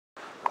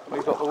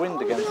We've got the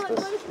wind against us.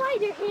 There's a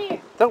spider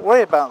here. Don't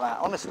worry about that,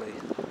 honestly.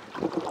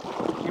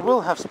 You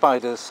will have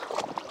spiders.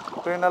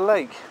 We're in a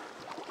lake.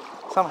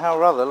 Somehow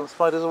or other,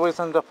 spiders always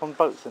end up on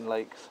boats in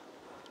lakes.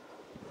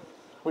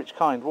 Which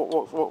kind?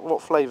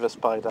 What flavour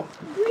spider?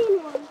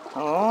 Green one.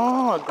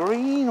 Oh, a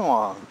green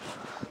one.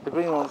 The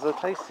green one's the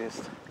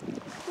tastiest.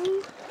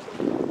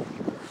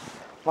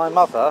 My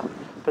mother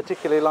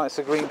particularly likes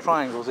the green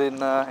triangles in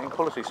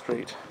Quality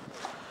Street.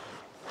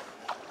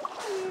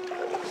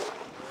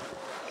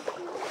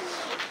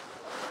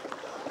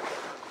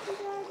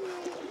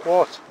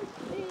 What?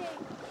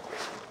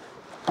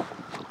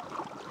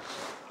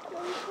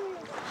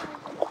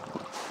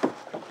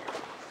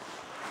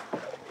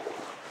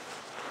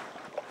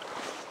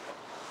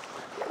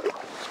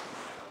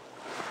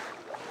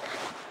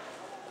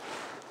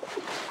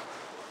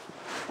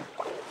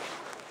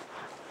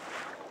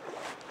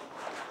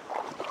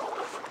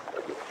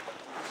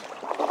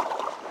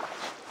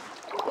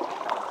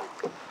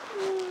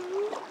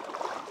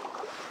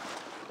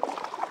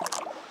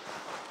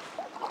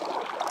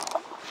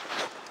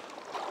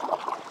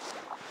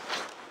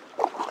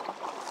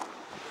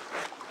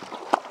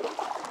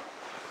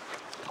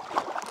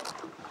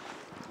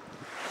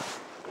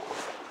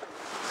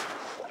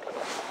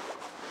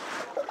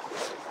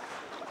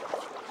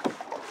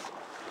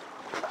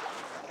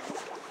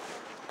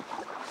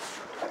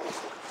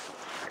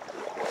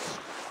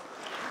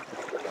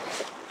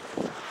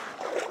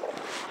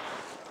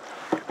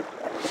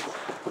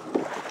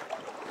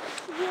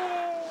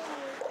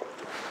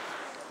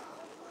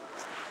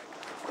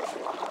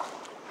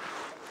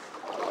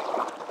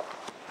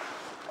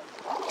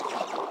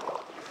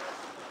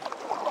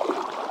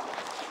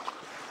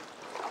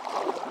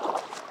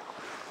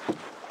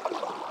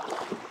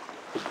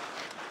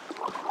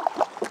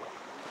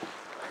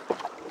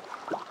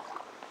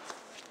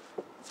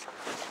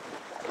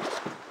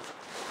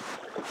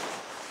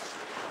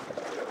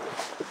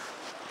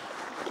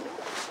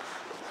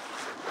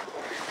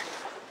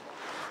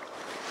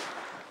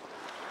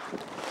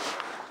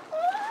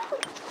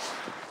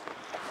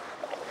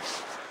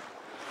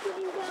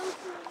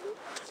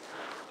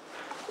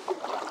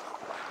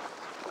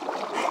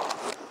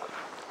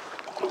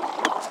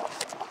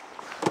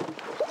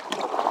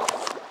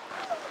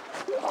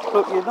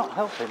 Look, you're not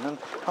helping, and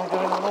I'm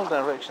going in all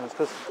directions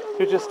because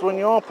you're just, when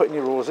you are putting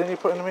your oars in, you're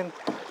putting them in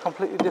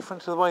completely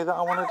different to the way that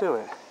I want to do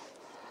it.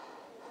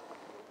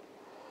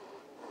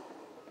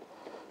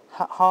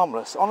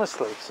 Harmless,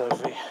 honestly,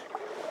 Sophie.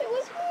 It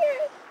was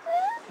weird.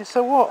 Yeah,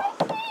 so what?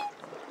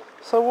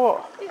 So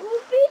what? It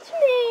will beat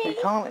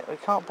me.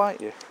 It can't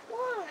bite you.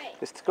 Why?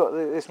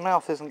 Its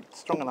mouth isn't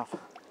strong enough.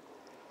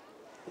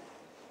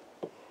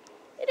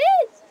 It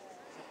is.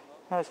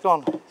 No, it's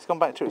gone. It's gone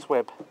back to its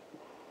web.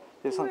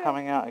 It's not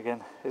coming out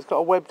again. It's got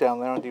a web down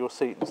there under your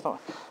seat. It's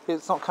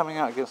not coming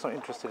out again. It's not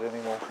interested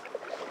anymore.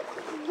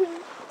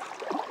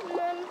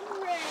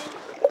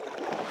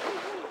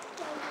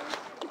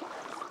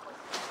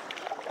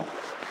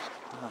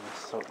 I'm gonna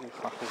sort you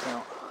fuckers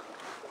out.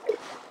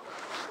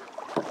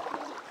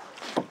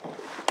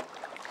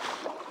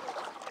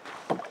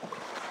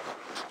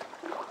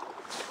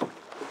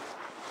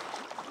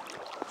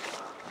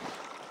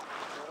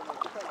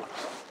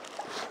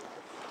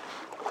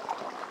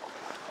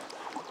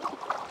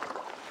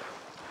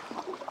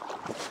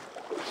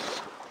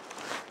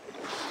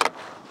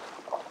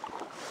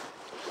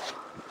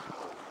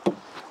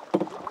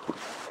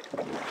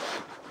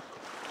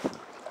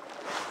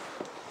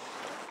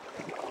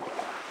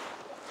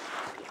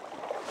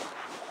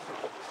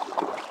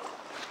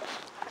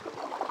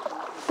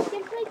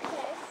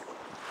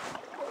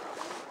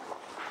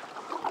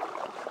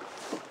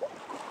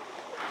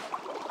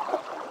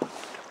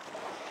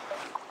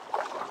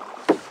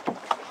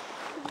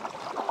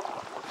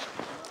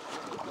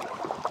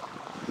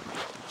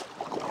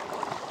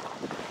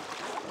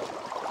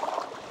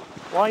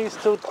 Why are you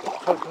still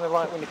poking the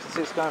right when you can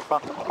see it's going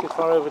far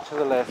over to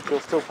the left?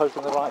 You're still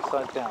poking the right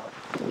side down.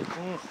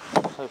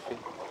 Sophie.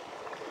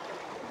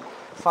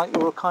 It's like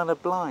you're kind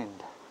of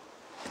blind.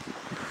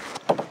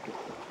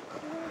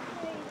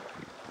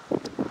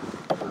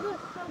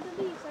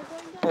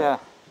 Yeah.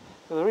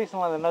 So the reason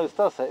why the nose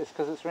does that is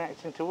because it's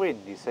reacting to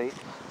wind, you see.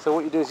 So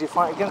what you do is you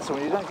fight against the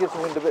wind. You don't give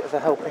the wind a bit of a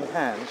helping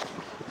hand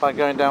by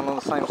going down on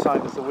the same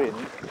side as the wind.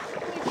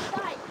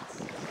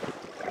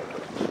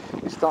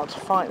 You start to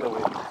fight the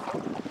wind.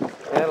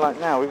 Yeah, like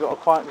now we've got a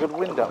quite good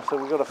wind up, so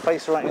we've got to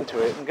face right into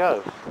it and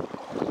go.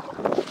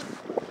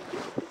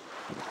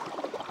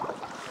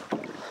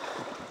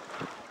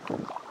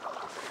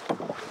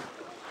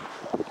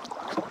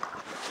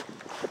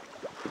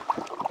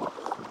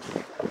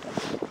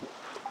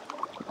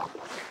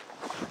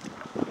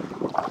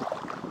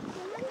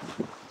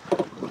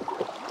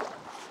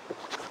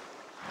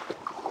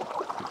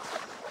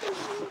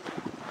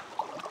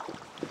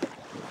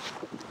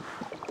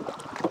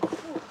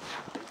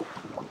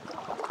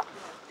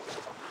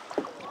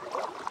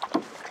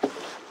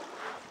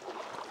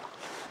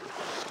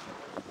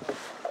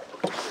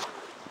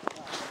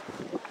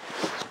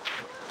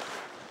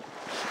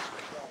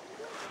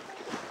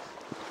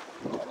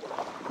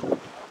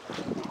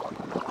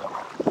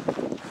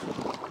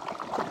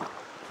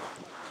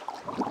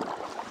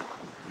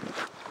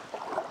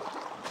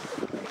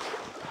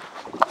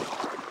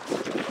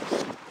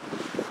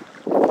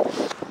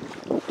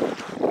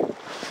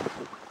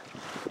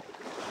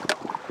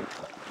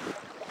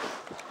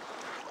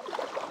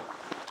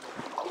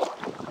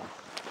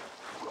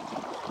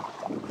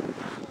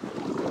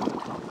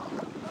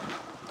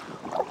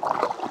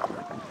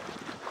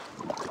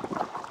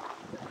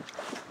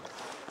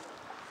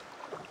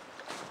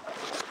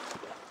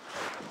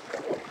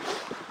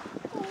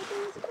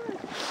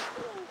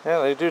 Yeah,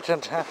 they do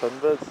tend to happen.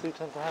 Birds do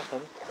tend to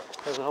happen.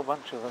 There's a whole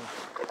bunch of them.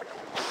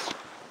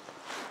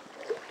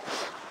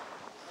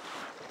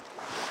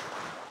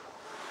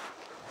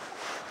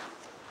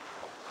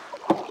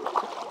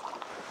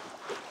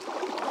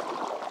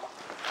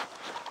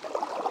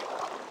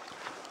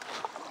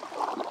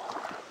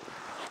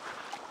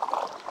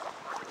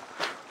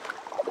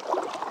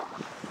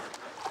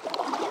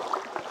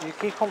 You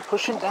keep on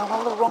pushing down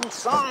on the wrong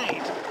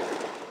side.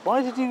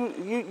 Why did you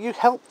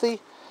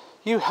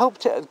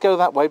helped it go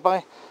that way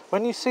by,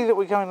 when you see that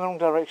we're going in the wrong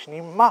direction,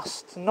 you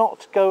must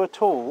not go at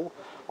all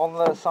on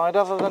the side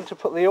other than to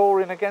put the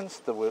oar in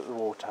against the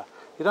water.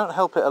 You don't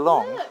help it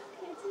along. Look,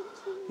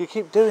 You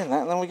keep doing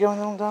that and then we go in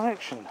the wrong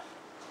direction.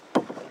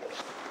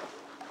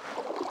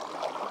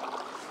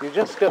 You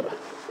just go,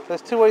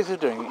 there's two ways of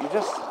doing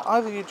it.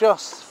 Either you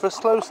just, for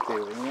slow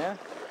steering, yeah,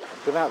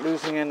 without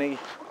losing any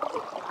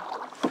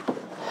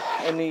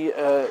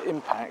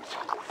impact,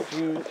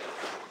 you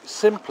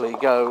simply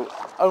go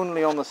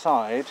only on the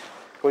side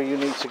where you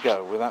need to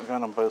go without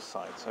going on both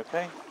sides,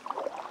 okay?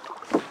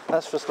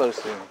 That's for slow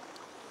steering.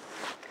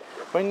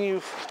 When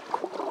you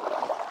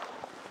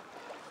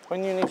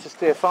need to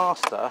steer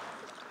faster,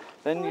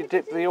 then you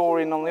dip the oar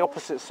in on the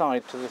opposite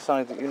side to the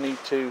side that you need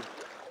to,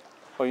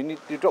 or you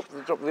drop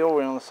the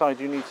oar in on the side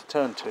you need to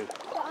turn to.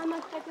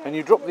 And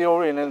you drop the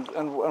oar in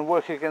and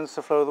work against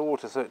the flow of the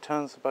water so it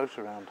turns the boat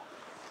around.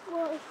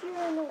 well, if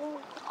you're in the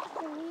water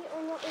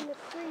or not in the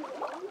freeway,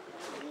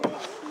 you're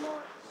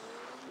not.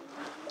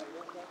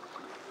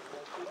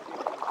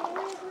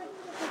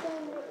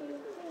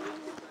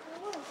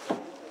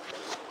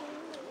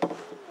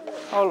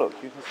 Oh look,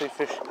 you can see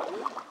fish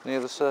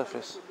near the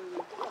surface.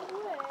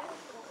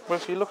 Well,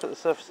 if you look at the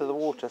surface of the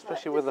water,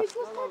 especially with the fish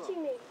was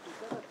touching me.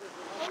 I was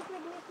like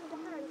lifting the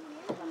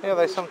hand. Yeah,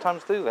 they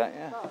sometimes do that,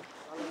 yeah.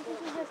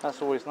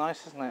 That's always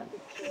nice, isn't it?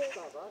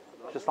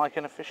 Just like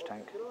in a fish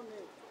tank.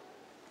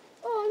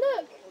 Oh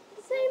look,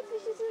 the same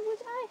fishes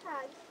which I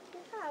had. We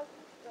have.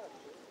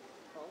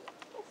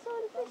 I saw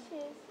the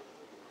fishes.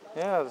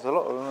 Yeah, there's a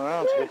lot of them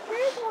around here.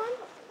 Here's one,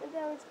 and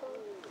now it's gone.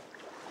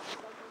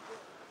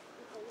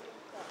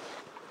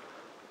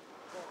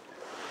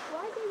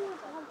 Why do you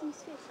have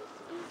these fishes?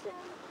 To eat them?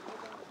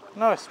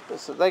 No,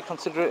 they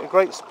consider it a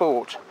great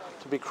sport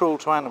to be cruel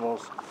to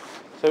animals.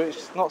 So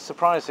it's not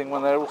surprising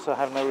when they also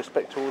have no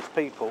respect towards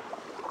people.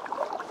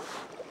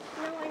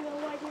 Now I know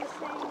why they're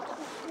saying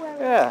to swear.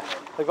 Yeah,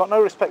 they've got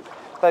no respect.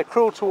 They're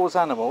cruel towards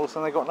animals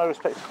and they've got no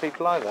respect for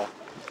people either.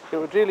 It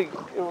would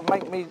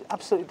make me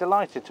absolutely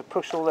delighted to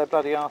push all their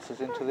bloody asses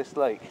into this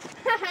lake.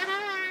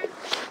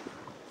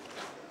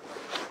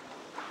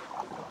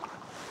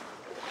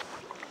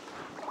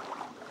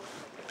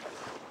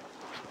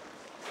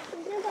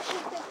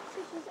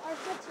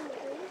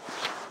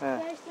 Yeah.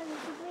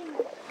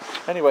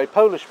 Anyway,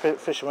 Polish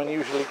fishermen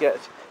usually get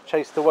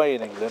chased away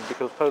in England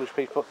because Polish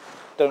people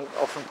don't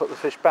often put the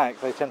fish back.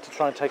 They tend to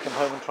try and take them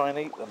home and try and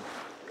eat them.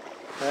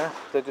 Yeah,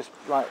 they're just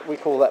like, we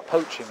call that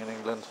poaching in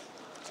England.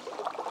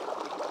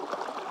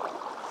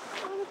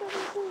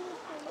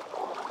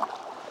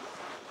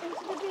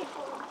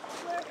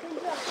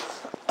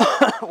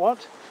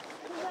 What?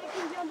 Because I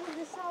can jump with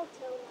a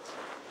salto.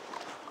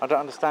 I don't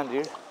understand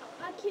you.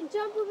 I can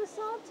jump with a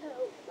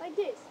salto, like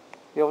this.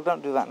 Yeah, well,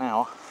 don't do that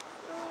now.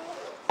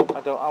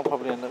 I'll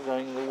probably end up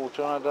going in the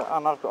water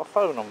and I've got a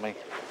phone on me.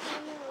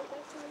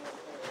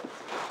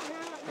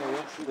 Yeah, you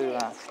have to do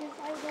that.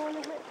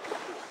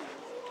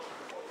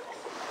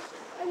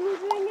 I'm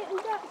doing it in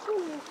that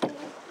swimming pool.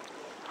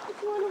 If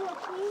you want to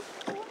watch me,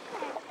 go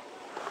ahead.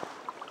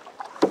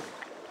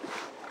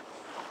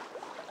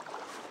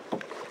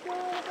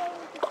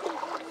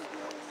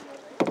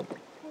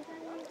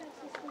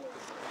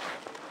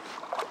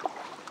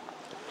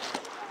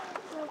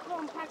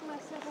 Pack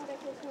myself and get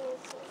this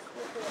news.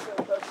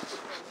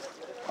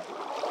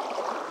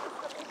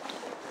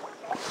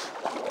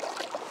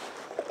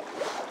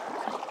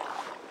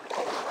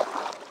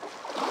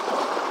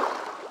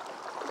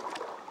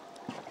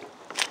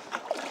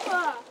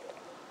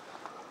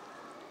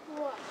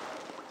 What?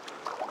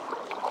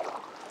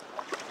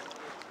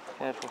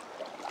 Careful.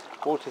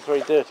 Water's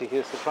very dirty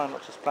here, so try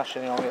not to splash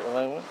any on me at the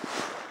moment.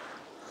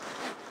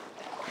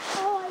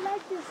 Oh, I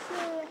like this.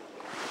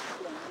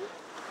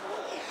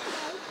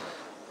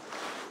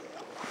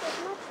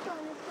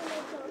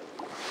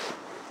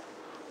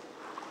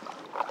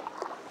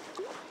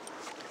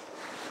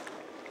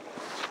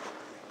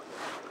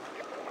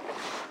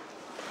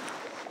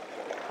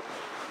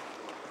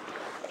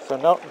 So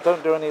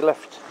don't do any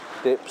left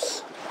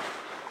dips,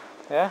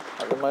 yeah,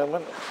 at the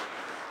moment.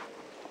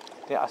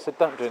 Yeah, I said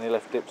don't do any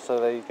left dips, so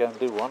there you go and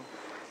do one.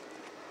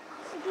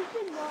 So you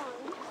did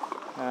one.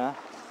 Yeah.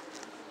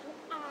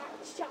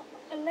 Chop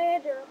a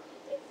ladder.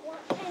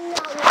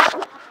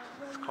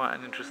 It's quite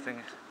an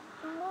interesting...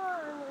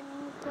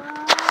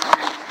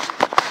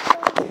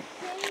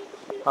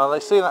 Oh, they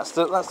see that's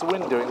the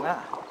wind doing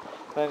that.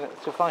 Then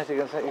to fight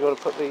against it, you've got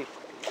to put the...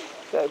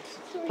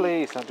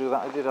 Please don't do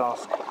that, I did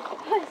ask.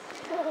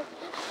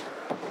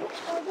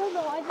 I don't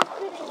know, I just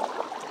did it.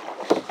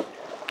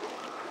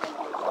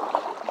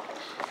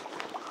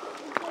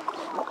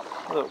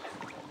 Look,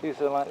 these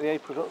are like the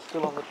apricots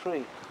still on the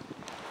tree.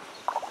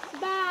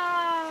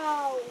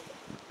 Bow!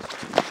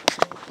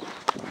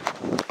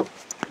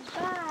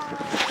 Bow!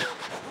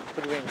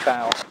 What do you mean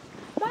bow?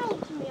 Bow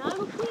to me,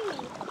 I'm a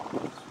queen.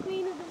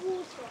 Queen of the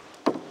water.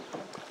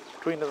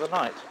 Queen of the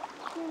night.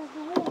 Queen of the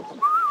water.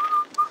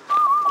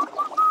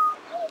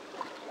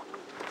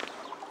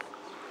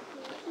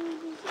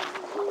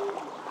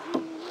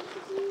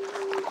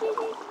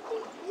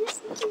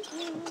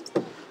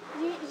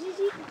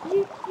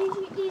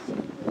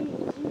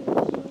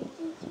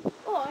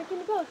 Oh, I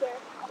can go there.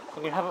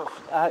 And you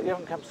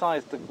haven't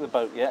capsized the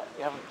boat yet.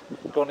 You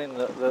haven't gone in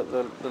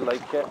the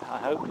lake yet, I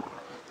hope,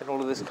 in all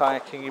of this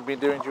kayaking you've been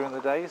doing during the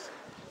days,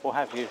 or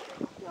have you?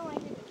 No, I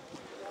didn't.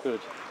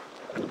 Good.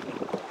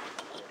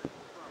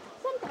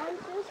 Sometimes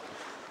just...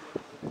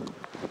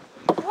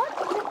 What?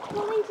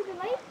 Going into the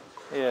lake?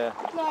 Yeah.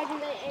 No, I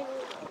didn't any.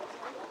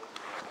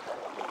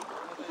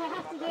 If I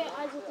have to do it,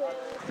 I just do it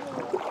on the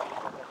swimming.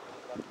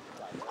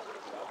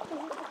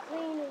 Because it's a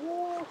clean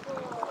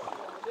water.